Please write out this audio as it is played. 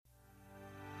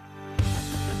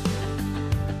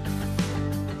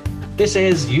This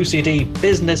is UCD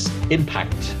Business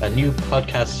Impact, a new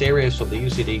podcast series from the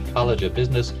UCD College of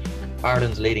Business,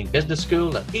 Ireland's leading business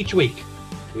school. And each week,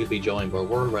 we'll be joined by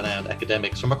world-renowned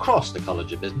academics from across the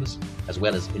College of Business, as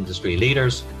well as industry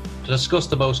leaders, to discuss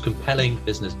the most compelling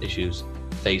business issues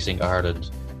facing Ireland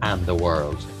and the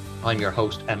world. I'm your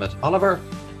host, Emmett Oliver,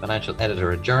 financial editor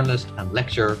and journalist and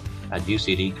lecturer at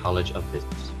UCD College of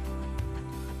Business.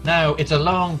 Now, it's a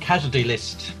long casualty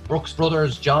list. Brooks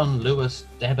Brothers, John Lewis,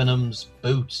 Debenhams,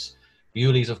 Boots,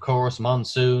 Bewley's, of course,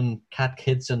 Monsoon, Cat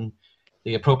Kidson,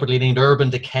 the appropriately named Urban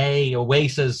Decay,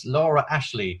 Oasis, Laura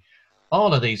Ashley.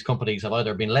 All of these companies have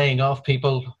either been laying off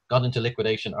people, gone into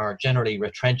liquidation, or generally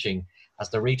retrenching, as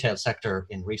the retail sector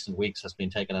in recent weeks has been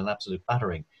taking an absolute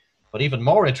battering. But even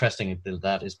more interesting than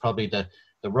that is probably the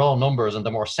raw numbers and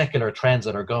the more secular trends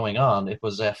that are going on. It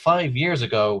was 5 years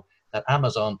ago that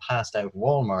Amazon passed out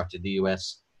Walmart in the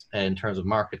US in terms of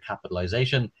market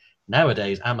capitalization.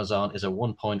 Nowadays, Amazon is a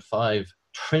 $1.5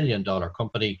 trillion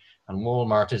company, and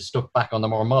Walmart is stuck back on the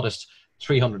more modest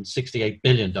 $368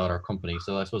 billion company.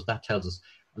 So I suppose that tells us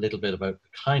a little bit about the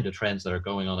kind of trends that are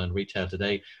going on in retail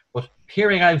today. But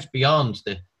peering out beyond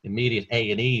the immediate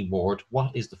A&E ward,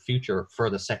 what is the future for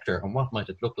the sector and what might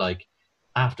it look like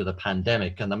after the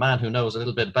pandemic? And the man who knows a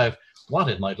little bit about what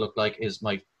it might look like is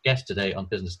my guest today on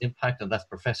Business Impact, and that's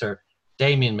Professor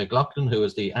Damien McLaughlin, who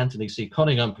is the Anthony C.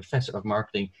 Cunningham Professor of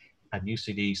Marketing at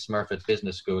UCD Smurfit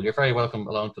Business School. You're very welcome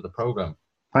along to the programme.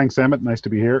 Thanks, Emmett. Nice to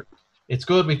be here. It's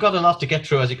good. We've got a lot to get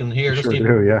through, as you can hear. Sure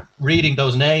do, yeah. Reading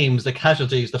those names, the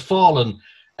casualties, the fallen,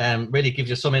 really gives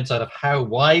you some insight of how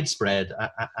widespread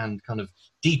and kind of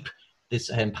deep this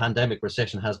pandemic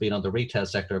recession has been on the retail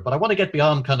sector. But I want to get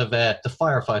beyond kind of the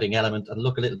firefighting element and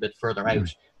look a little bit further out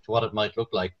to what it might look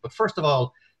like. But first of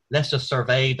all, let's just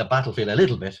survey the battlefield a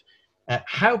little bit.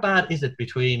 How bad is it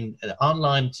between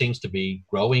online seems to be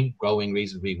growing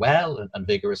reasonably well and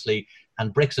vigorously,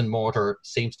 and bricks and mortar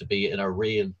seems to be in a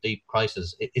real deep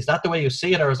crisis? Is that the way you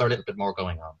see it, or is there a little bit more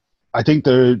going on? I think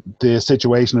the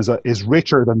situation is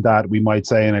richer than that, we might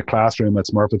say, in a classroom at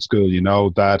Smurfit School. You know,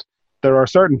 that there are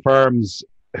certain firms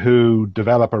who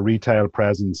develop a retail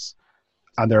presence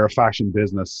and they're a fashion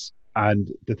business.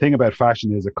 And the thing about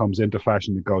fashion is it comes into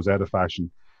fashion, it goes out of fashion.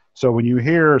 So when you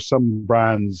hear some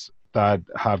brands that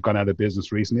have gone out of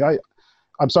business recently,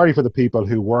 I'm sorry for the people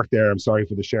who work there. I'm sorry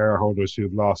for the shareholders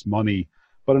who've lost money.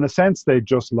 But in a sense, they've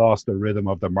just lost the rhythm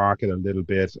of the market a little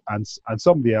bit, and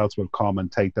somebody else will come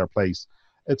and take their place.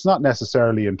 It's not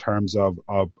necessarily in terms of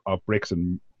bricks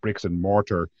and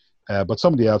mortar, but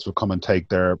somebody else will come and take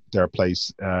their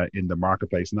place in the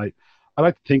marketplace. And I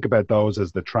like to think about those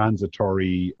as the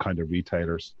transitory kind of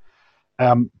retailers.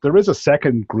 There is a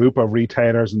second group of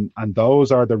retailers, and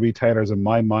those are the retailers in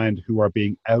my mind who are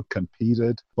being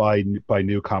outcompeted by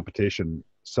new competition.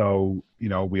 So, you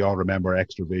know, we all remember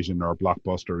Extravision or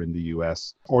Blockbuster in the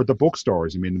US, or the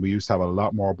bookstores. I mean, we used to have a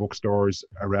lot more bookstores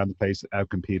around the place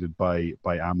outcompeted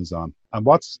by Amazon. And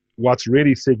what's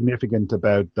really significant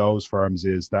about those firms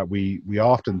is that we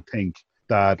often think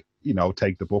that, you know,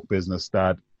 take the book business,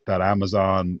 that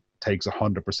Amazon takes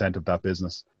 100% of that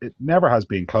business. It never has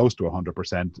been close to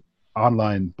 100%.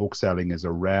 Online book selling is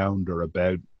around or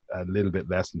about a little bit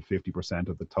less than 50%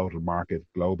 of the total market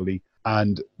globally.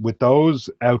 And with those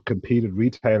outcompeted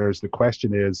retailers, the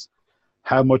question is,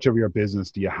 how much of your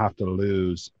business do you have to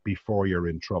lose before you're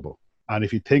in trouble? And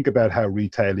if you think about how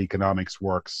retail economics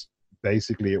works,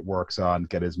 basically it works on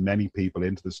get as many people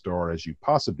into the store as you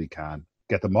possibly can,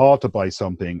 get them all to buy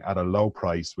something at a low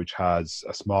price, which has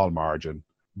a small margin.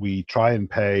 We try and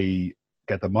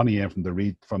get the money in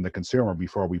from the consumer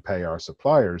before we pay our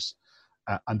suppliers.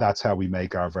 And that's how we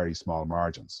make our very small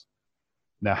margins.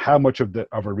 Now, how much of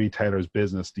a retailer's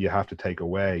business do you have to take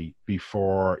away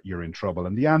before you're in trouble?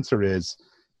 And the answer is,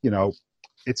 you know,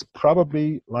 it's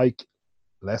probably like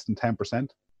less than 10%.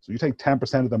 So you take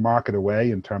 10% of the market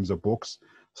away in terms of books,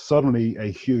 suddenly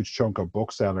a huge chunk of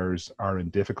booksellers are in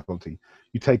difficulty.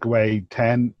 You take away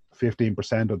 10,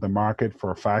 15% of the market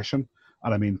for fashion,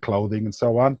 and I mean clothing and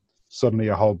so on, suddenly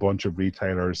a whole bunch of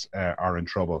retailers are in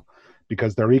trouble,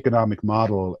 because their economic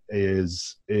model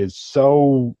is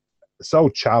so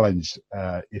challenged,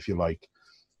 if you like,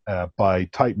 by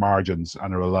tight margins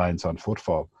and a reliance on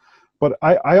footfall. But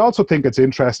I also think it's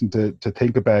interesting to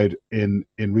think about in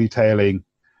retailing,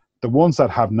 the ones that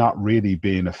have not really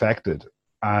been affected.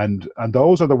 And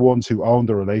those are the ones who own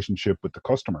the relationship with the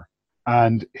customer.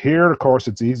 And here, of course,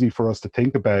 it's easy for us to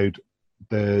think about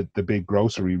the big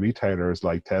grocery retailers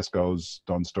like Tesco's,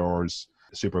 Dunnes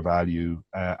Super Value,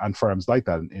 and firms like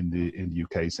that in the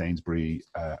UK, Sainsbury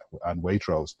and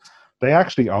Waitrose. they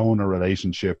actually own a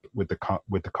relationship with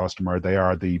the customer. They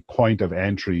are the point of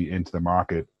entry into the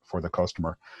market for the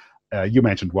customer. You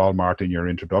mentioned Walmart in your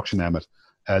introduction, Emmett.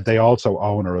 They also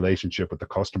own a relationship with the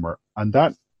customer, and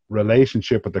that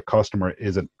relationship with the customer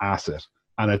is an asset,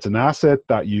 and it's an asset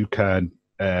that you can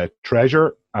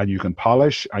treasure and you can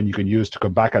polish and you can use to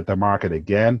come back at the market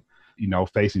again,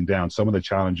 facing down some of the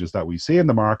challenges that we see in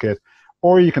the market,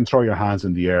 or you can throw your hands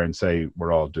in the air and say,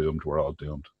 we're all doomed.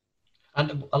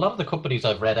 And a lot of the companies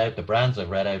I've read out, the brands I've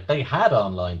read out, they had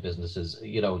online businesses.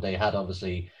 They had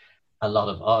obviously a lot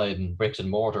of bricks and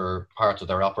mortar parts of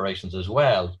their operations as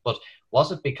well. But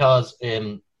was it because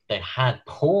they had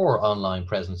poor online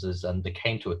presences and they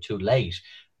came to it too late?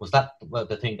 Was that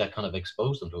the thing that kind of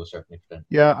exposed them to a certain extent?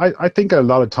 Yeah, I think a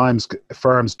lot of times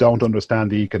firms don't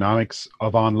understand the economics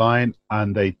of online,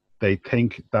 and they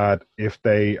think that if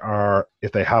they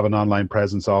have an online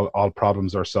presence, all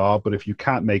problems are solved. But if you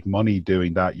can't make money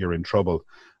doing that, you're in trouble.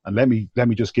 And let me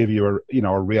just give you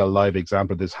a real live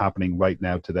example of this happening right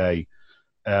now today.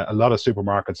 A lot of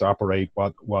supermarkets operate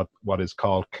what is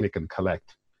called click and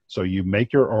collect. So you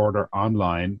make your order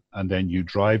online, and then you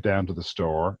drive down to the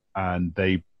store, and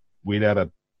they wheel out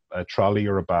a trolley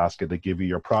or a basket. They give you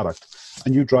your product,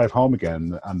 and you drive home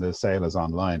again, and the sale is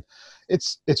online.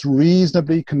 It's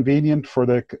reasonably convenient for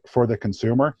the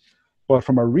consumer, but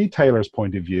from a retailer's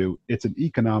point of view, it's an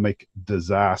economic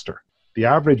disaster. The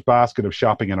average basket of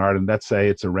shopping in Ireland, let's say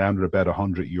it's around about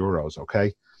 €100,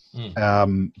 okay?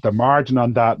 The margin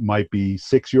on that might be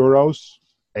 €6,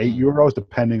 €8,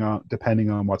 depending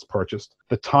on what's purchased.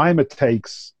 The time it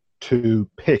takes to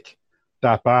pick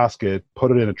that basket,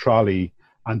 put it in a trolley,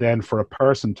 and then for a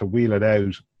person to wheel it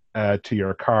out to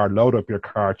your car, load up your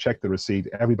car, check the receipt,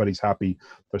 everybody's happy.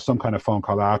 There's some kind of phone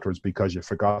call afterwards because you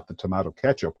forgot the tomato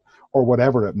ketchup or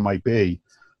whatever it might be.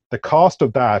 The cost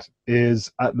of that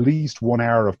is at least 1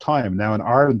 hour of time. Now in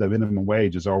Ireland, the minimum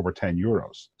wage is over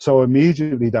 €10. So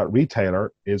immediately that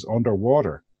retailer is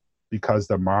underwater because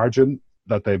the margin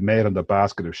that they've made on the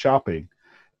basket of shopping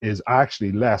is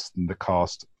actually less than the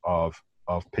cost of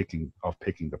picking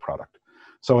the product.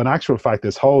 So in actual fact,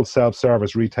 this whole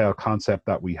self-service retail concept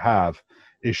that we have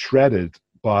is shredded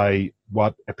by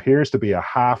what appears to be a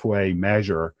halfway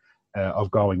measure of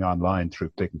going online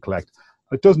through click and collect.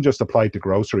 It doesn't just apply to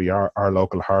grocery. Our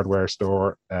local hardware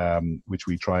store, which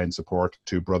we try and support,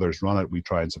 two brothers run it. We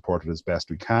try and support it as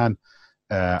best we can.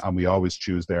 And we always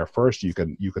choose there first. You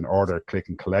can order, click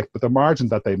and collect, but the margin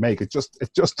that they make, it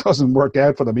just doesn't work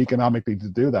out for them economically to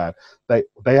do that.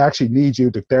 They actually need you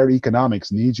to, their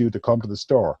economics need you to come to the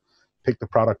store, pick the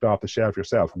product off the shelf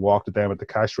yourself, walk it down at the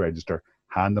cash register,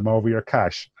 hand them over your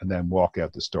cash, and then walk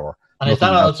out the store. And is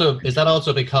that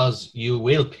also because you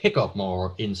will pick up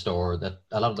more in store? That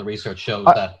a lot of the research shows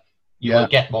that you will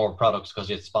get more products because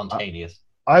it's spontaneous.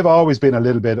 I've always been a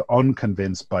little bit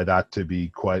unconvinced by that, to be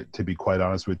quite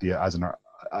honest with you.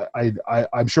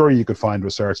 I'm sure you could find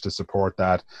research to support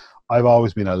that. I've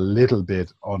always been a little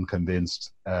bit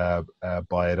unconvinced by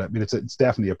it. I mean, it's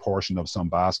definitely a portion of some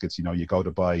baskets. You go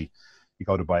to buy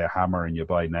a hammer and you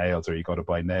buy nails, or you go to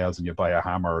buy nails and you buy a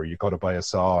hammer, or you go to buy a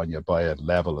saw and you buy a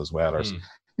level as well. Or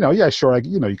yeah, sure.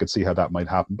 You could see how that might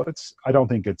happen, but I don't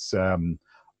think it's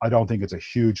a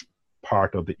huge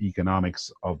part of the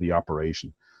economics of the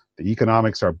operation. The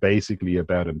economics are basically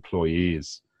about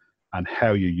employees and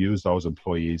how you use those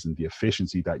employees and the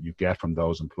efficiency that you get from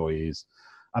those employees.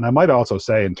 And I might also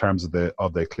say, in terms of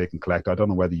the click and collect, I don't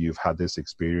know whether you've had this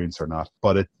experience or not,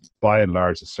 but by and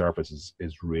large, the service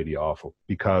is really awful,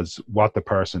 because what the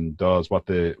person does, what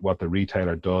the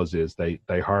retailer does, is they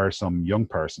hire some young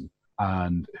person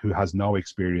and who has no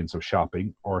experience of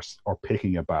shopping or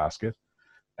picking a basket.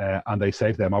 And they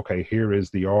say to them, okay, here is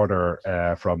the order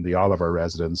from the Oliver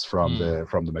residence, from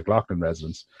the McLaughlin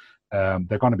residence.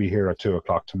 They're going to be here at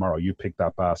 2:00 tomorrow. You pick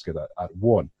that basket at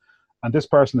 1. And this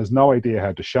person has no idea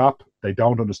how to shop. They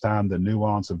don't understand the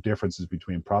nuance of differences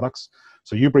between products.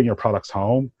 So you bring your products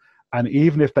home, and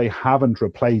even if they haven't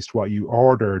replaced what you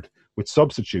ordered with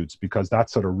substitutes, because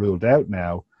that's sort of ruled out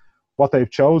now, what they've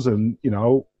chosen,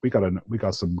 we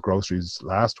got some groceries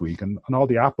last week, and all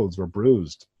the apples were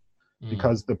bruised,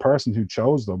 because the person who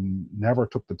chose them never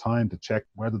took the time to check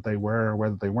whether they were or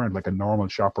whether they weren't, like a normal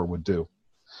shopper would do.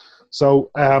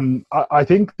 So I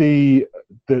think the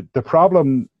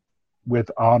problem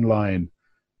with online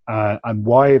and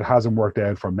why it hasn't worked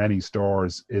out for many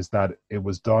stores is that it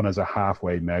was done as a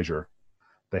halfway measure.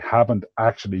 They haven't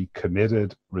actually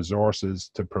committed resources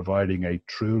to providing a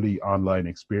truly online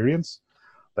experience.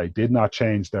 They did not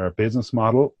change their business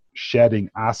model, shedding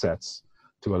assets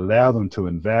to allow them to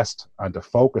invest and to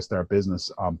focus their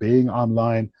business on being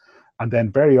online. And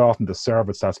then very often the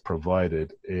service that's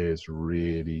provided is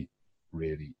really,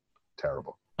 really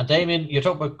terrible. And Damien, you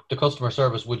talk about the customer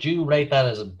service. Would you rate that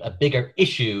as a bigger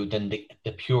issue than the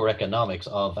pure economics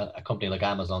of a company like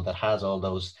Amazon that has all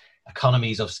those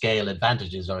economies of scale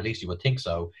advantages, or at least you would think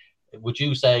so? Would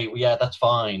you say, well, yeah, that's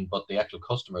fine, but the actual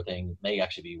customer thing may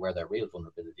actually be where their real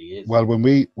vulnerability is? Well, when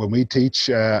we teach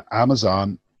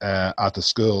Amazon at the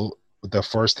school, the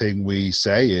first thing we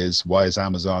say is, why is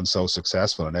Amazon so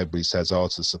successful? And everybody says, oh,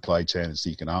 it's the supply chain, it's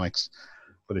economics.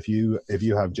 But if you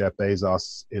have Jeff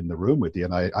Bezos in the room with you,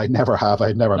 and I've never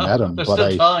met him, there's but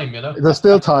still time, you know. There's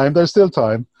still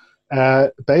time.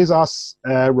 Bezos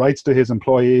writes to his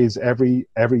employees every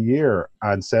year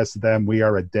and says to them, we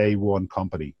are a day one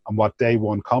company. And what day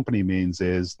one company means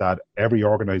is that every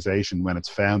organization, when it's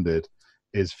founded,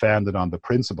 is founded on the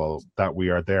principle that we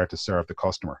are there to serve the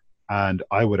customer. And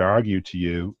I would argue to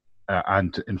you,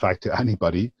 and in fact to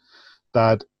anybody,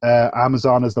 that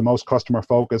Amazon is the most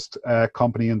customer-focused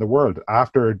company in the world.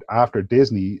 After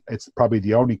Disney, it's probably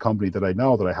the only company that I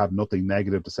know that I have nothing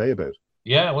negative to say about.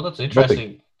 Yeah, well, that's interesting.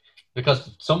 Nothing.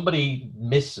 Because somebody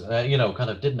kind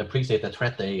of didn't appreciate the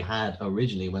threat they had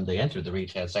originally when they entered the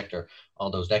retail sector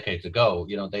all those decades ago.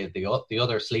 You know, the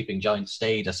other sleeping giants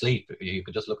stayed asleep. You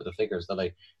could just look at the figures that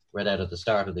I read out at the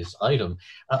start of this item.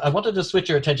 I wanted to switch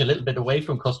your attention a little bit away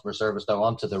from customer service, though,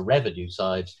 onto the revenue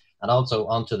side and also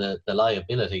onto the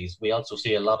liabilities. We also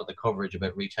see a lot of the coverage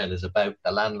about retail is about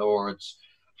the landlords,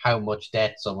 how much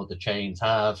debt some of the chains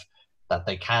have, that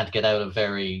they can't get out of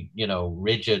very,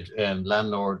 rigid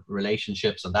landlord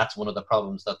relationships. And that's one of the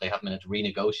problems, that they haven't been able to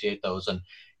renegotiate those and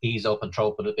ease up and throw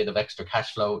up with a bit of extra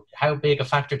cash flow. How big a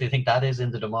factor do you think that is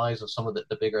in the demise of some of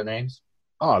the bigger names?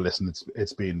 Oh, listen,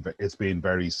 it's been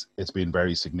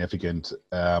very significant.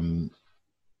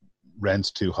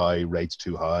 Rents too high, rates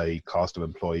too high, cost of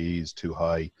employees too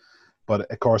high. But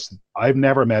of course, I've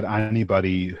never met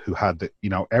anybody who had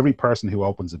every person who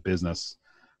opens a business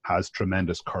has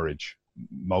tremendous courage.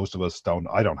 Most of us don't.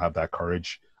 I don't have that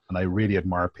courage, and I really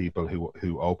admire people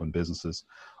who open businesses.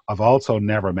 I've also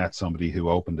never met somebody who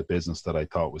opened a business that I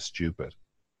thought was stupid.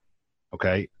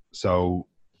 Okay, so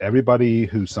everybody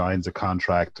who signs a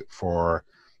contract for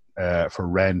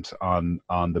rent on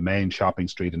the main shopping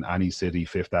street in any city,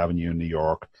 Fifth Avenue in New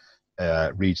York,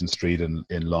 Regent Street in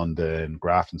London,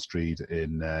 Grafton Street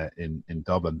in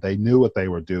Dublin, they knew what they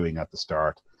were doing at the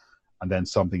start, and then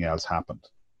something else happened.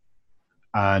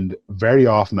 And very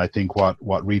often, I think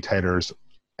what retailers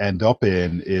end up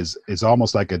in is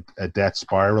almost like a debt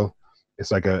spiral.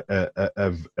 It's like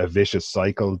a vicious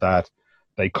cycle that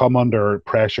they come under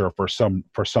pressure for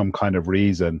some kind of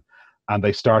reason, and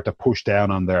they start to push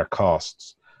down on their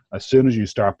costs. As soon as you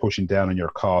start pushing down on your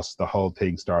costs, the whole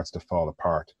thing starts to fall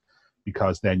apart,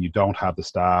 because then you don't have the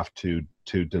staff to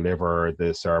deliver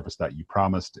the service that you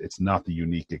promised. It's not the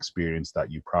unique experience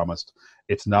that you promised.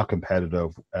 It's not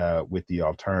competitive with the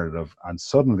alternative. And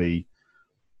suddenly,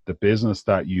 the business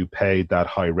that you paid that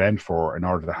high rent for in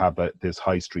order to have this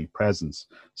high street presence,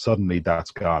 suddenly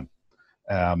that's gone.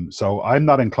 So I'm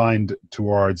not inclined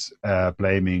towards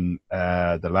blaming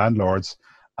the landlords,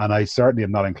 and I certainly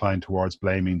am not inclined towards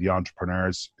blaming the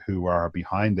entrepreneurs who are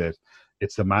behind it.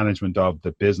 It's the management of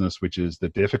the business which is the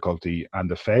difficulty, and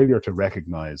the failure to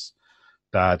recognize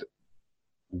that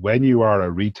when you are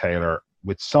a retailer,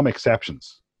 with some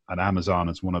exceptions, and Amazon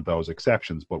is one of those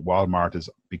exceptions, but Walmart is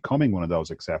becoming one of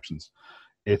those exceptions,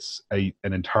 it's an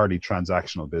entirely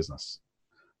transactional business.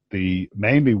 The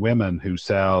mainly women who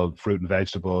sell fruit and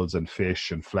vegetables and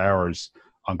fish and flowers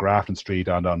on Grafton Street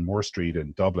and on Moore Street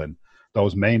in Dublin,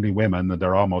 those mainly women, and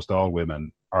they're almost all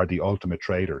women, are the ultimate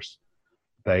traders.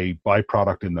 They buy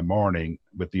product in the morning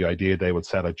with the idea they would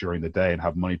sell it during the day and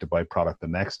have money to buy product the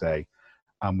next day.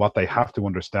 And what they have to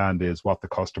understand is what the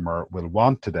customer will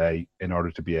want today in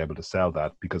order to be able to sell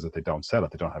that, because if they don't sell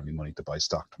it, they don't have any money to buy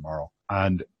stock tomorrow.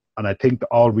 And I think that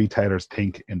all retailers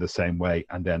think in the same way,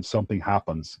 and then something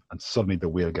happens and suddenly the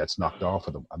wheel gets knocked off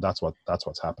of them. And that's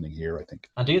what's happening here, I think.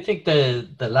 And do you think the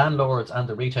landlords and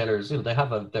the retailers, they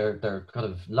have they're kind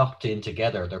of locked in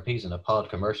together, they're peas in a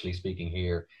pod, commercially speaking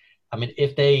here. I mean,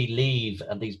 if they leave,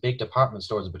 and these big department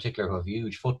stores in particular who have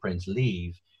huge footprints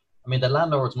leave, I mean, the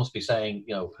landlords must be saying,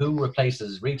 who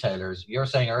replaces retailers? You're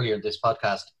saying earlier in this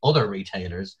podcast, other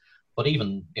retailers, but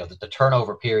even, the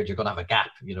turnover period, you're going to have a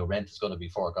gap. Rent is going to be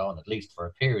foregone, at least for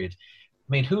a period. I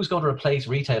mean, who's going to replace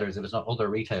retailers if it's not other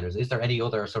retailers? Is there any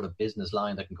other sort of business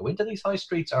line that can go into these high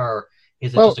streets, or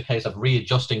is it just a case of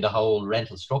readjusting the whole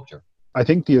rental structure? I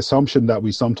think the assumption that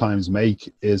we sometimes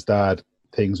make is that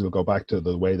things will go back to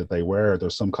the way that they were.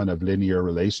 There's some kind of linear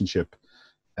relationship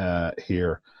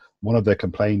here. One of the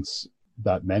complaints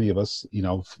that many of us,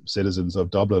 citizens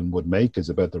of Dublin would make is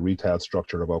about the retail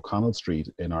structure of O'Connell Street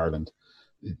in Ireland,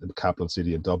 the capital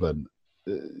city of Dublin.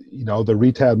 The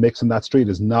retail mix in that street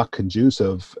is not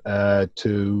conducive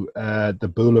to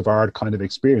the boulevard kind of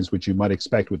experience, which you might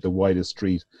expect with the widest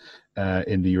street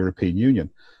in the European Union.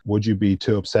 Would you be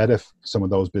too upset if some of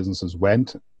those businesses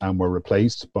went and were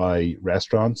replaced by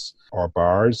restaurants or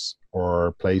bars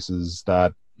or places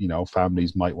that,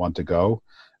 families might want to go?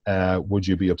 Would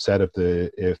you be upset if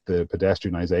the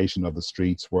pedestrianisation of the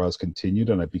streets was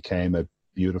continued and it became a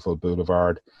beautiful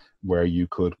boulevard where you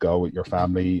could go with your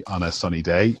family on a sunny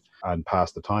day and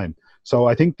pass the time? So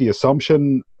I think the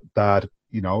assumption that,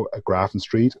 a Grafton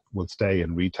Street will stay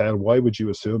in retail, why would you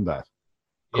assume that?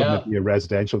 Couldn't it be a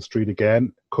residential street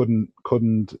again?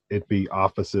 Couldn't it be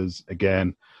offices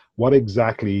again? What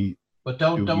exactly but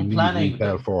don't do we need planning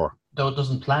retail for?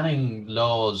 Doesn't planning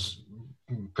laws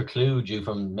preclude you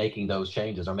from making those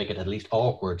changes, or make it at least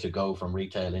awkward to go from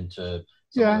retail into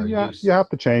use? You have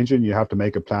to change it. You have to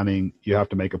make a planning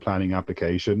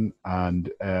application,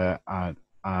 and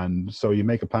so you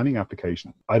make a planning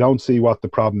application. I don't see what the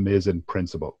problem is in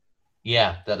principle.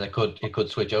 Yeah, that it could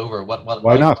switch over.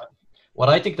 Why not? What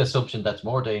I think the assumption that's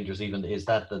more dangerous even is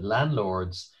that the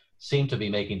landlords seem to be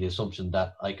making the assumption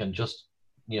that I can just,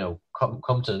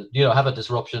 come to, have a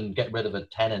disruption, get rid of a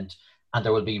tenant, and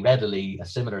there will be readily a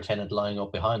similar tenant lying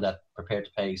up behind that prepared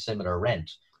to pay similar rent.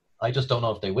 I just don't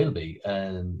know if they will be.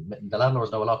 The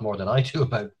landlords know a lot more than I do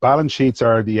about. Balance sheets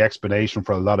are the explanation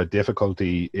for a lot of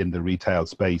difficulty in the retail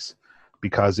space,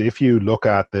 because if you look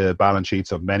at the balance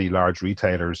sheets of many large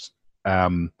retailers,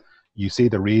 you see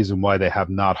the reason why they have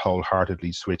not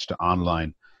wholeheartedly switched to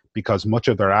online, because much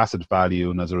of their asset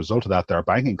value, and as a result of that, their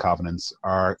banking covenants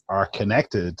are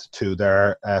connected to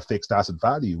their fixed asset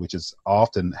value, which is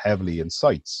often heavily in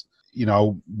sites.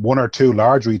 One or two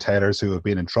large retailers who have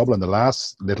been in trouble in the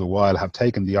last little while have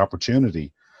taken the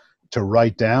opportunity to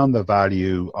write down the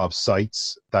value of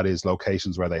sites, that is,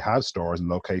 locations where they have stores and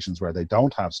locations where they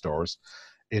don't have stores,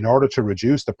 in order to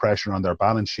reduce the pressure on their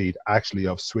balance sheet actually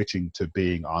of switching to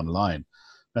being online.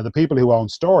 Now, the people who own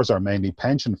stores are mainly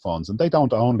pension funds, and they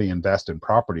don't only invest in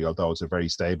property, although it's a very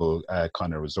stable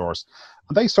kind of resource.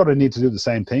 And they sort of need to do the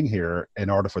same thing here in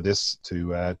order for this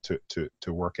to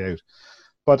work out.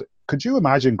 But could you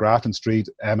imagine Grafton Street,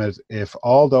 Emmett, if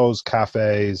all those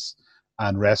cafes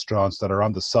and restaurants that are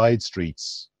on the side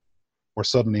streets were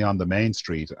suddenly on the main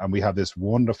street, and we have this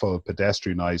wonderful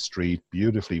pedestrianised street,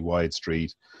 beautifully wide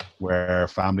street, where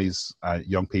families,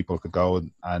 young people could go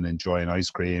and enjoy an ice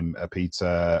cream, a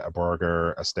pizza, a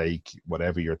burger, a steak,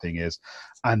 whatever your thing is.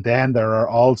 And then there are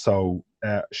also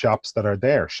shops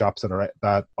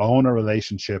that own a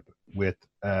relationship with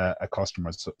a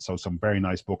customer. So some very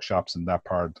nice bookshops in that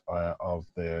part of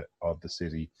the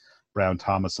city. Brown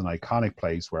Thomas, an iconic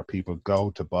place where people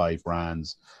go to buy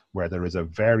brands, where there is a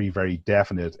very, very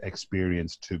definite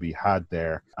experience to be had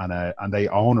there, and they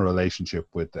own a relationship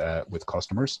with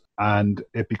customers, and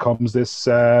it becomes this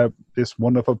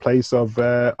wonderful place of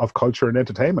culture and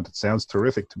entertainment. It sounds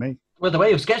terrific to me. Well, the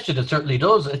way you've sketched it certainly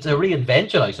does. It's a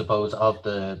reinvention, I suppose, of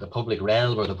the public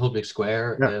realm or the public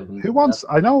square. Yeah.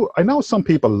 I know some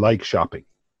people like shopping.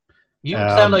 You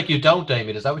sound like you don't,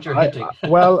 Damien. Is that what you're hinting?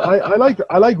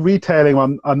 I like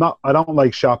retailing. I don't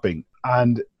like shopping.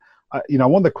 And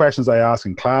one of the questions I ask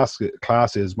in class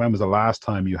is, when was the last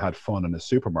time you had fun in a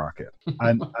supermarket?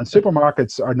 And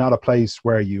supermarkets are not a place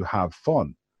where you have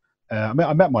fun. I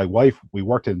met my wife. We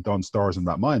worked in Dunnes Stores and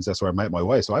Rathmines. That's where I met my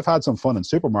wife. So I've had some fun in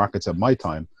supermarkets at my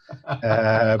time.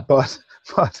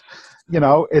 But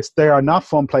they are not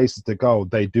fun places to go.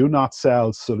 They do not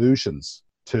sell solutions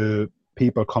to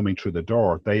people coming through the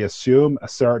door. They assume a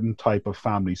certain type of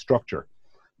family structure.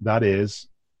 That is,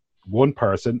 one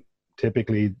person,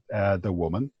 typically the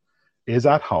woman, is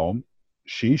at home,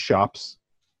 she shops,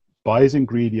 buys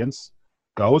ingredients,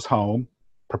 goes home,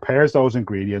 prepares those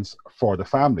ingredients for the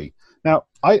family. Now,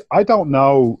 I don't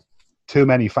know too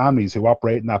many families who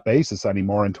operate on that basis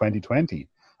anymore in 2020.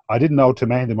 I didn't know too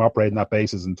many of them operating that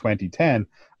basis in 2010.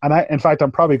 And in fact,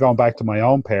 I'm probably going back to my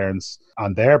own parents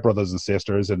and their brothers and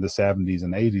sisters in the 70s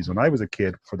and 80s when I was a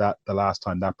kid, for that the last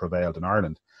time that prevailed in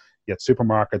Ireland. Yet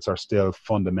supermarkets are still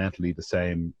fundamentally the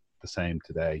same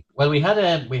today. Well, we had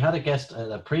a guest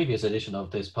in a previous edition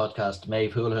of this podcast,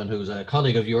 Maeve Houlihan, who's a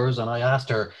colleague of yours, and I asked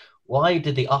her, why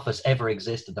did the office ever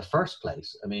exist in the first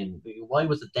place? I mean, why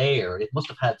was it there? It must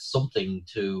have had something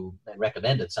to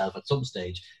recommend itself at some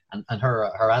stage. And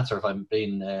her answer, if I'm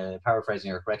being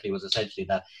paraphrasing her correctly, was essentially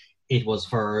that it was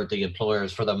for the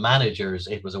employers, for the managers,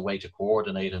 it was a way to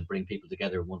coordinate and bring people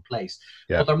together in one place.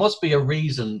 Yeah. But there must be a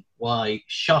reason why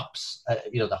shops,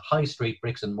 the high street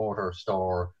bricks and mortar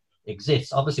store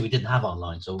exists. Obviously, we didn't have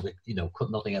online, so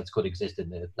nothing else could exist in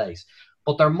the place.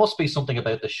 But there must be something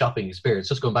about the shopping experience.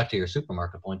 Just going back to your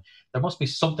supermarket point, there must be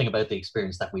something about the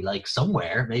experience that we like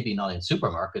somewhere. Maybe not in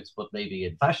supermarkets, but maybe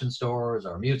in fashion stores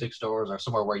or music stores or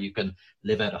somewhere where you can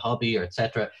live out a hobby or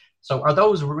etc. So are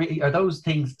those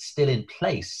things still in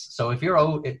place? So if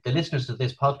the listeners to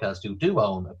this podcast who do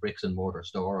own a bricks and mortar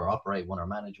store or operate one or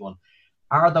manage one,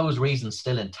 are those reasons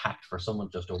still intact for someone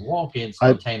just to walk in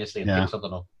spontaneously and pick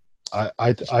something up?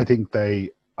 I think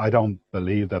I don't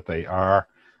believe that they are,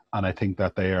 and I think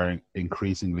that they are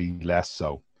increasingly less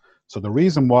so. So the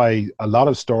reason why a lot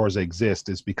of stores exist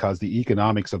is because the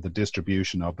economics of the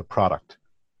distribution of the product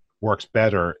works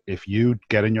better if you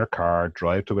get in your car,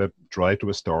 drive to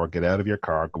a store, get out of your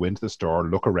car, go into the store,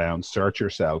 look around, search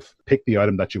yourself, pick the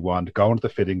item that you want, go into the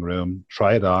fitting room,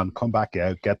 try it on, come back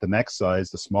out, get the next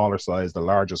size, the smaller size, the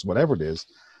largest, whatever it is.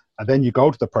 And then you go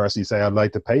to the person, you say, I'd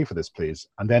like to pay for this, please.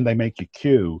 And then they make you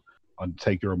queue and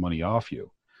take your money off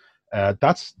you.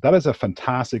 That is a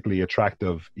fantastically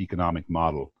attractive economic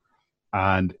model.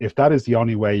 And if that is the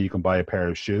only way you can buy a pair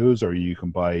of shoes, or you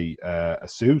can buy a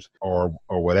suit, or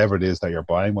whatever it is that you're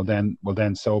buying, well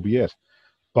then so be it.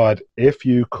 But if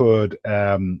you could,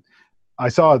 I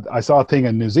saw a thing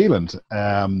in New Zealand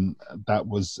that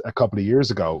was a couple of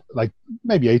years ago, like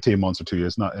maybe 18 months or 2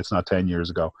 years. It's not 10 years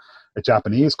ago. A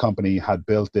Japanese company had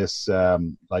built this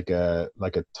like a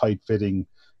tight fitting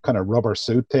kind of rubber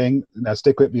suit thing. Now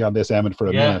stick with me on this, Emmett, for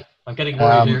a minute. I'm getting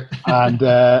worried here.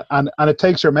 and it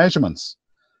takes your measurements,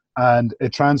 and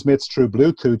it transmits through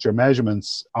Bluetooth your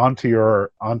measurements onto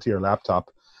your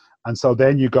laptop. And so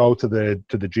then you go to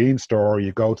the jeans store,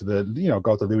 you go to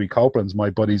Louis Copeland's, my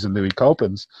buddies in Louis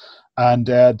Copeland's, and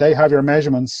they have your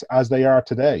measurements as they are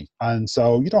today. And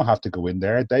so you don't have to go in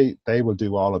there. They will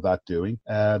do all of that doing.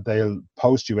 They'll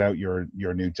post you out your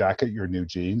new jacket, your new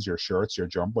jeans, your shirts, your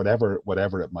jump, whatever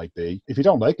it might be. If you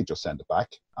don't like it, just send it back,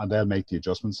 and they'll make the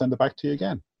adjustment, send it back to you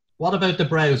again. What about the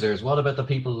browsers? What about the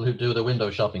people who do the window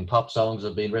shopping? Pop songs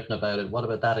have been written about it. What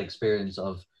about that experience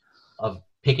of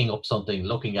picking up something,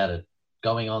 looking at it,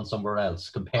 going on somewhere else,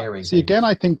 comparing things? Again,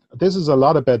 I think this is a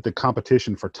lot about the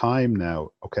competition for time now,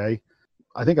 okay?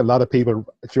 I think a lot of people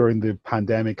during the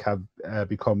pandemic have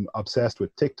become obsessed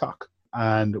with TikTok.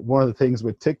 And one of the things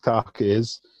with TikTok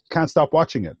is you can't stop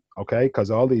watching it, okay? Because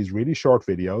all these really short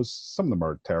videos, some of them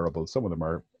are terrible, some of them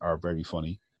are very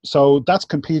funny. So that's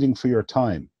competing for your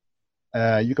time.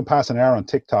 You can pass an hour on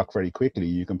TikTok very quickly.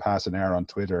 You can pass an hour on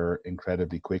Twitter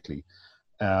incredibly quickly.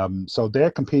 So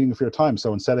they're competing for your time.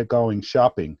 So instead of going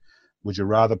shopping, would you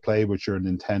rather play with your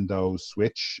Nintendo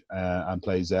Switch and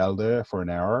play Zelda for an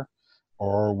hour?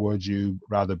 Or would you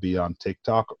rather be on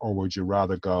TikTok? Or would you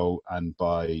rather go and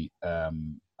buy a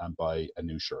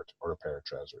new shirt or a pair of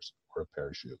trousers or a pair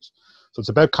of shoes? So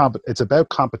it's about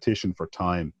competition for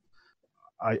time.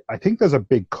 I think there's a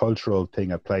big cultural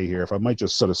thing at play here. If I might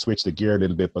just sort of switch the gear a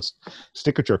little bit, but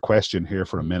stick with your question here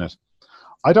for a minute.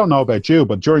 I don't know about you,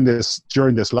 but during this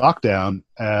lockdown,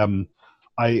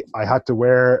 I had to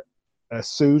wear a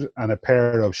suit and a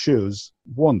pair of shoes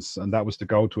once, and that was to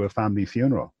go to a family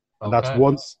funeral. And that's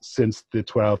once since the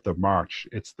 12th of March.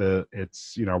 It's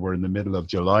we're in the middle of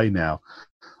July now.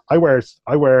 I wear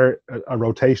a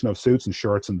rotation of suits and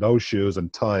shirts and those shoes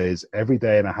and ties every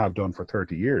day, and I have done for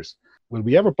 30 years. Will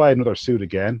we ever buy another suit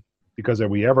again? Because are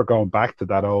we ever going back to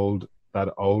that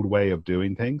old way of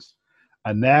doing things?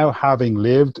 And now, having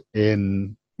lived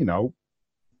in,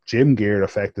 gym gear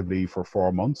effectively for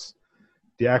 4 months,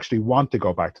 do you actually want to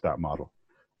go back to that model?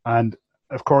 And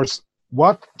of course,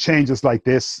 what changes like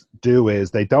this do is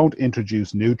they don't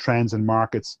introduce new trends in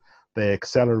markets, they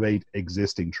accelerate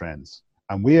existing trends.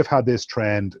 And we have had this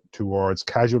trend towards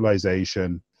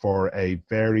casualization for a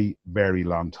very, very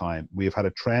long time. We have had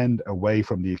a trend away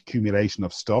from the accumulation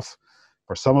of stuff.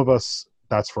 For some of us,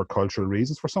 that's for cultural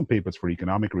reasons. For some people, it's for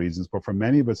economic reasons. But for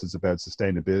many of us, it's about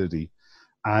sustainability.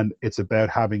 And it's about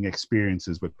having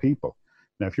experiences with people.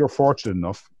 Now, if you're fortunate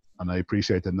enough, and I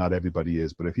appreciate that not everybody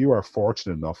is, but if you are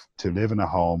fortunate enough to live in a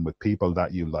home with people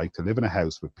that you like, to live in a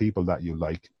house with people that you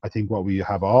like, I think what we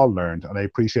have all learned, and I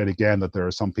appreciate again that there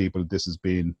are some people, this has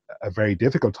been a very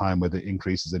difficult time with the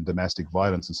increases in domestic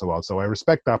violence and so on. So I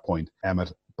respect that point,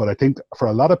 Emmett. But I think for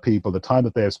a lot of people, the time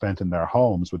that they have spent in their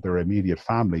homes with their immediate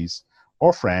families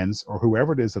or friends or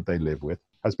whoever it is that they live with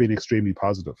has been extremely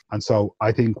positive. And so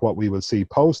I think what we will see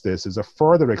post this is a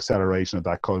further acceleration of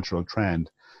that cultural trend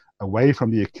away from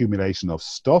the accumulation of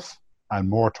stuff and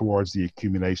more towards the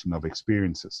accumulation of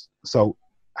experiences. So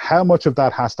how much of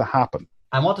that has to happen?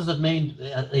 And what does it mean?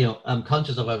 I'm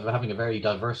conscious of having a very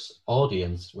diverse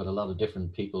audience with a lot of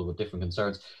different people with different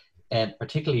concerns, and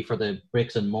particularly for the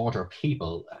bricks and mortar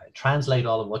people. Translate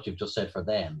all of what you've just said for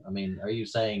them. I mean, are you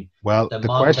saying Well, the the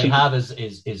model they question, have is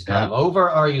kind yeah, of over,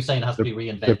 or are you saying it has to the,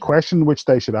 be the reinvented? question which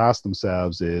they should ask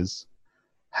themselves is,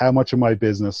 how much of my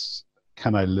business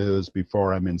can I lose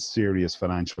before I'm in serious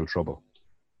financial trouble?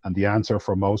 And the answer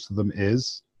for most of them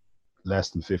is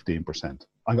less than 15%.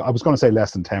 I was going to say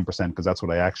less than 10% because that's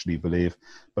what I actually believe,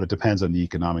 but it depends on the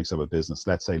economics of a business.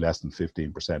 Let's say less than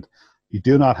 15%. You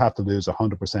do not have to lose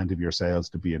 100% of your sales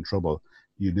to be in trouble.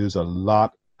 You lose a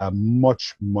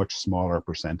much, much smaller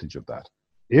percentage of that.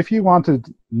 If you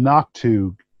wanted not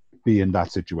to be in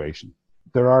that situation,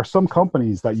 there are some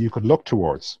companies that you could look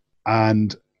towards.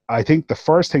 And I think the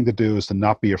first thing to do is to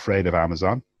not be afraid of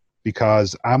Amazon,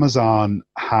 because Amazon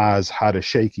has had a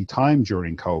shaky time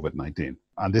during COVID-19.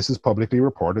 And this is publicly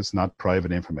reported, it's not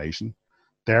private information.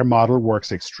 Their model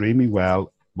works extremely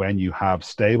well when you have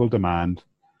stable demand,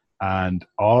 and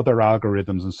all their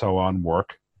algorithms and so on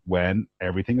work when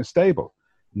everything is stable.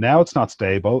 Now it's not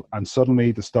stable, and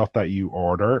suddenly the stuff that you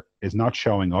order is not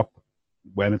showing up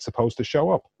when it's supposed to show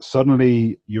up.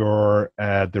 Suddenly the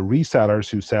resellers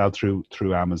who sell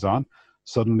through Amazon,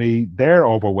 suddenly they're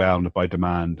overwhelmed by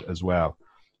demand as well.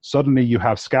 Suddenly you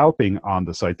have scalping on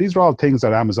the site. These are all things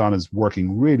that Amazon is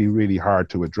working really, really hard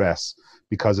to address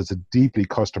because it's a deeply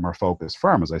customer-focused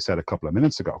firm, as I said a couple of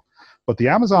minutes ago. But the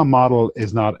Amazon model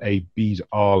is not a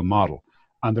beat-all model.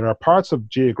 And there are parts of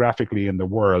geographically in the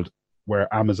world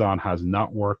where Amazon has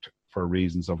not worked for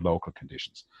reasons of local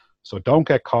conditions. So don't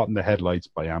get caught in the headlights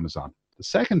by Amazon. The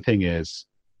second thing is,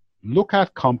 look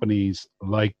at companies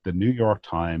like the New York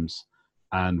Times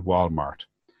and Walmart.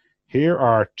 Here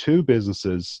are two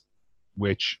businesses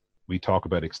which we talk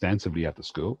about extensively at the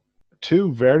school.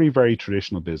 Two very, very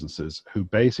traditional businesses who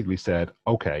basically said,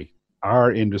 okay,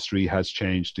 our industry has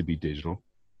changed to be digital.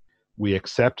 We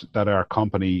accept that our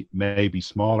company may be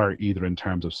smaller either in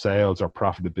terms of sales or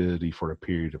profitability for a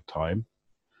period of time,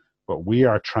 but we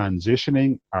are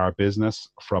transitioning our business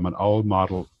from an old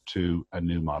model to a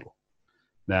new model.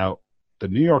 Now, the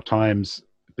New York Times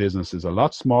business is a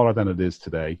lot smaller than it is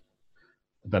today.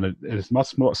 It is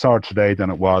much smaller today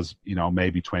than it was,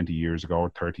 maybe 20 years ago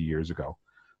or 30 years ago.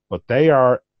 But they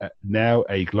are now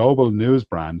a global news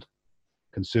brand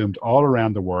consumed all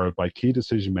around the world by key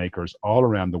decision makers all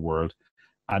around the world.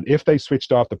 And if they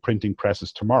switched off the printing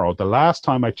presses tomorrow, the last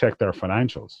time I checked their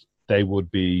financials, they would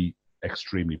be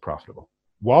extremely profitable.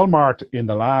 Walmart in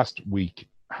the last week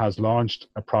has launched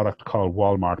a product called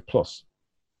Walmart Plus.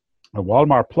 Now,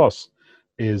 Walmart Plus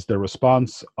is the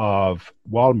response of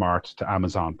Walmart to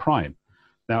Amazon Prime.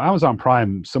 Now, Amazon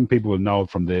Prime, some people will know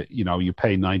from you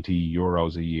pay 90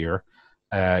 euros a year.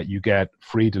 You get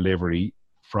free delivery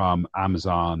from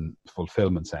Amazon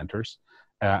fulfillment centers,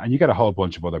 and you get a whole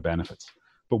bunch of other benefits.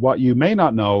 But what you may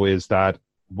not know is that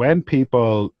when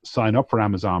people sign up for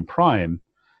Amazon Prime,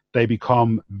 they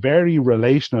become very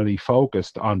relationally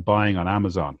focused on buying on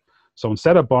Amazon. So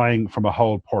instead of buying from a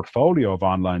whole portfolio of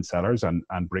online sellers and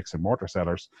bricks and mortar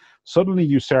sellers, suddenly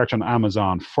you search on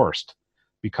Amazon first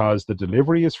because the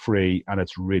delivery is free and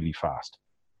it's really fast.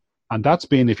 And that's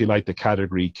been, if you like, the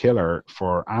category killer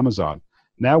for Amazon.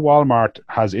 Now Walmart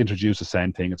has introduced the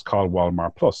same thing. It's called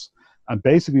Walmart Plus. And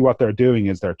basically what they're doing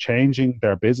is they're changing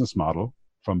their business model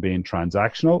from being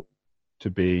transactional to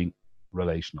being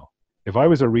relational. If I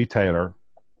was a retailer,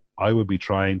 I would be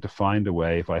trying to find a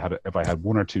way, if I had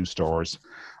one or two stores,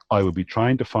 I would be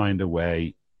trying to find a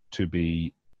way to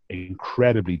be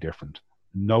incredibly different,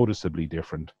 noticeably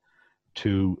different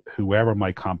to whoever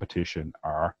my competition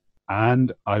are.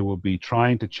 And I will be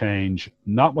trying to change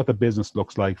not what the business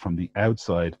looks like from the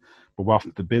outside, but what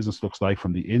the business looks like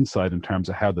from the inside in terms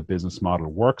of how the business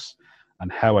model works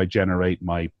and how I generate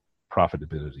my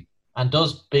profitability. And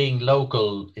does being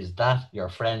local, is that your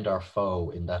friend or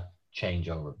foe in that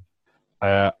changeover?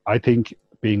 I think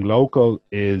being local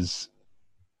is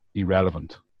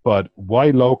irrelevant. But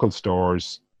why local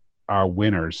stores are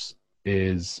winners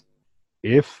is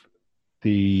if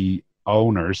the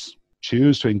owners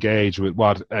choose to engage with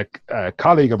what a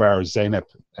colleague of ours, Zeynep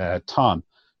Ton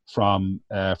from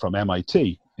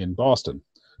MIT in Boston,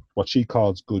 what she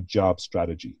calls good job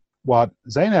strategy. What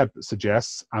Zeynep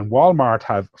suggests, and Walmart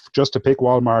have, just to pick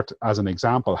Walmart as an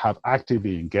example, have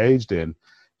actively engaged in,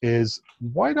 is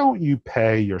why don't you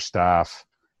pay your staff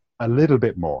a little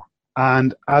bit more?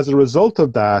 And as a result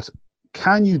of that,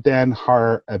 can you then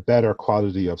hire a better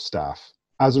quality of staff?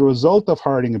 As a result of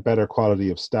hiring a better quality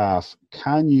of staff,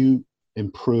 can you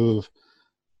improve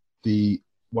the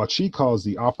what she calls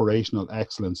the operational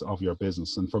excellence of your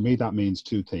business. And for me, that means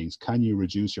two things. Can you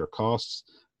reduce your costs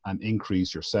and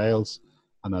increase your sales?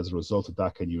 And as a result of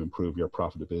that, can you improve your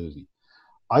profitability?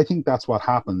 I think that's what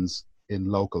happens in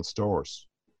local stores.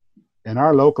 In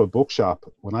our local bookshop,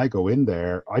 when I go in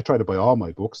there, I try to buy all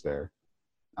my books there.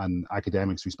 And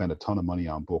academics, we spend a ton of money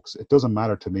on books. It doesn't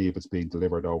matter to me if it's being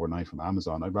delivered overnight from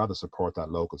Amazon. I'd rather support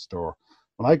that local store.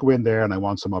 When I go in there and I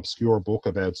want some obscure book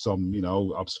about some,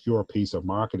 obscure piece of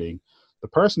marketing, the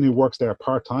person who works there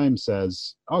part-time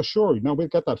says, oh, sure, we'll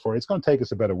get that for you. It's going to take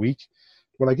us about a week.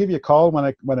 Will I give you a call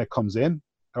when it comes in?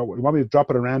 Or you want me to drop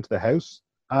it around to the house?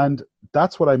 And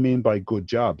that's what I mean by good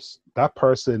jobs. That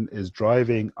person is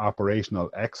driving operational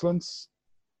excellence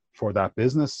for that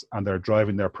business, and they're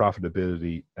driving their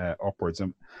profitability upwards.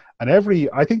 And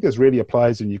I think this really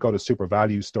applies when you go to super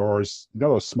value stores,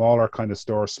 those smaller kind of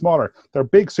stores, they're they're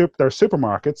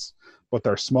supermarkets, but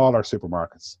they're smaller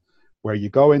supermarkets where you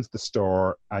go into the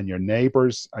store and your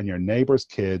neighbors and your neighbors'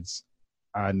 kids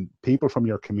and people from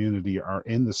your community are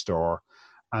in the store,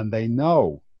 and they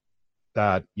know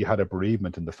that you had a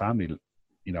bereavement in the family,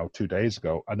 2 days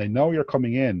ago, and they know you're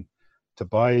coming in to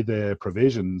buy the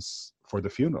provisions for the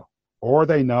funeral, or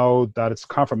they know that it's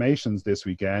confirmations this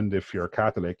weekend if you're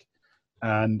Catholic,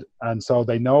 and so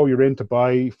they know you're in to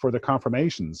buy for the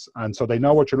confirmations, and so they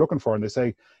know what you're looking for, and they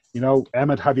say,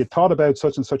 Emmett, have you thought about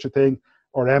such and such a thing?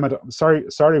 Or Emmett,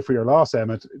 sorry for your loss,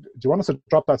 Emmett. Do you want us to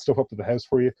drop that stuff up to the house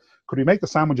for you? Could we make the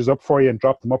sandwiches up for you and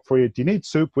drop them up for you? Do you need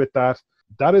soup with that?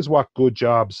 That is what good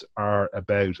jobs are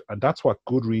about, and that's what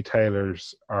good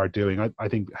retailers are doing. I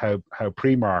think how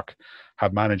Primark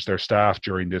have managed their staff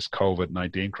during this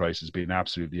COVID-19 crisis has been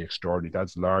absolutely extraordinary.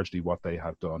 That's largely what they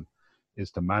have done, is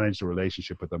to manage the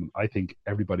relationship with them. I think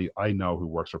everybody I know who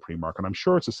works for Primark, and I'm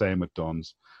sure it's the same with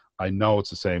Dunnes, I know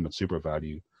it's the same with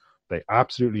SuperValu, they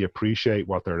absolutely appreciate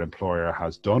what their employer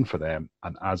has done for them,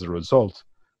 and as a result,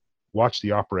 watch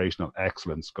the operational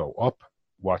excellence go up,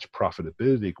 watch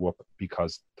profitability go up,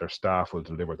 because their staff will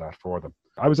deliver that for them.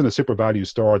 I was in a SuperValu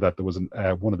store that there was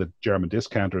one of the German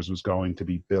discounters was going to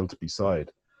be built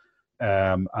beside,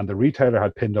 and the retailer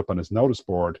had pinned up on his notice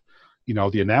board,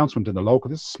 the announcement in the local,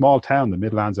 this is a small town, the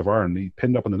Midlands of Ireland, he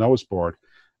pinned up on the notice board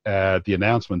the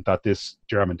announcement that this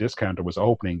German discounter was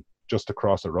opening just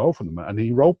across the road from them, and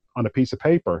he wrote on a piece of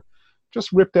paper,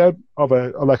 just ripped out of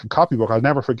a copybook, I'll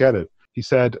never forget it. He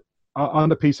said, on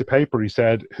the piece of paper, he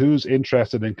said, who's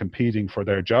interested in competing for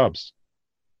their jobs?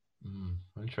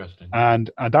 Interesting.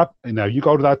 And that, you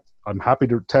go to that, I'm happy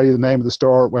to tell you the name of the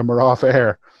store when we're off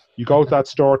air. You go to that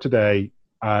store today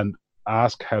and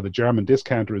ask how the German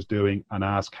discounter is doing, and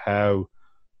ask how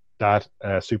that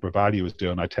SuperValu is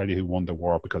doing. I tell you who won the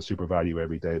war, because SuperValu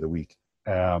every day of the week.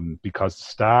 Because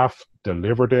staff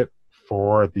delivered it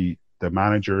for the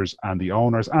managers and the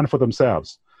owners and for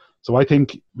themselves. So I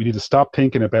think we need to stop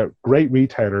thinking about, great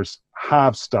retailers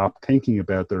have stopped thinking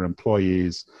about their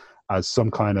employees as some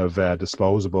kind of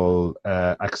disposable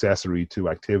accessory to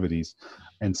activities.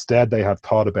 Instead, they have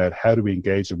thought about, how do we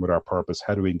engage them with our purpose?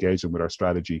 How do we engage them with our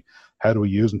strategy? How do we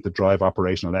use them to drive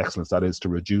operational excellence? That is, to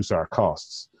reduce our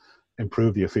costs,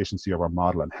 improve the efficiency of our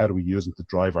model, and how do we use them to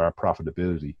drive our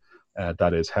profitability?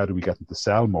 That is, how do we get them to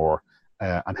sell more,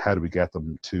 and how do we get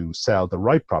them to sell the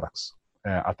right products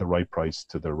at the right price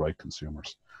to the right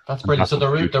consumers? That's brilliant. So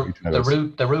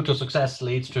the route to success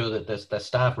leads through the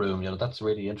staff room. That's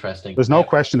really interesting. There's no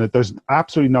question there's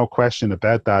absolutely no question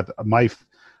about that.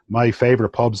 My favorite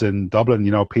pubs in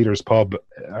Dublin, Peter's Pub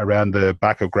around the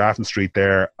back of Grafton Street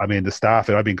there. I mean, the staff,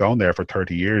 I've been going there for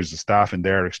 30 years. The staff in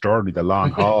there are extraordinary. The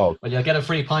long haul. Well, you'll get a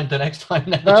free pint the next time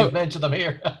now that you've mentioned them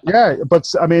here. Yeah, but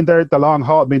I mean, they're the long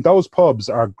haul. I mean, those pubs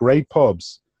are great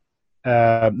pubs.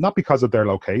 Not because of their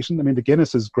location. I mean, the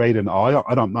Guinness is great and all.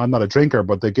 I'm not a drinker,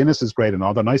 but the Guinness is great and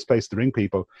all. They're a nice place to bring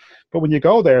people. But when you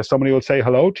go there, somebody will say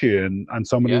hello to you, and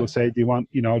somebody will say, do you want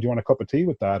a cup of tea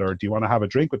with that, or do you want to have a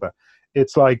drink with that?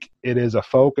 It's like, it is a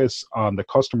focus on the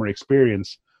customer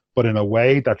experience, but in a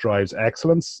way that drives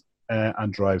excellence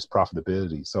and drives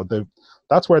profitability. So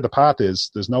that's where the path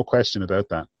is. There's no question about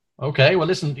that. Okay, well,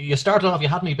 listen, you started off, you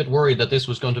had me a bit worried that this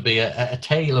was going to be a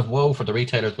tale of woe for the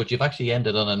retailers, but you've actually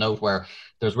ended on a note where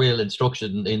there's real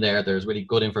instruction in there. There's really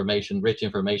good information, rich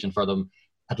information for them,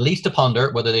 at least to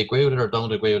ponder, whether they agree with it or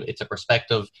don't agree with it. It's a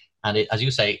perspective. And as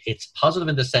you say, it's positive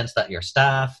in the sense that your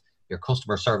staff, your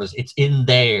customer service, it's in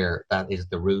there that is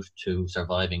the route to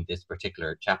surviving this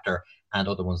particular chapter and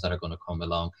other ones that are going to come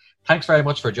along. Thanks very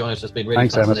much for joining us. It's been really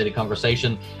fascinating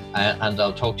conversation, and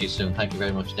I'll talk to you soon. Thank you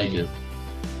very much, Damien.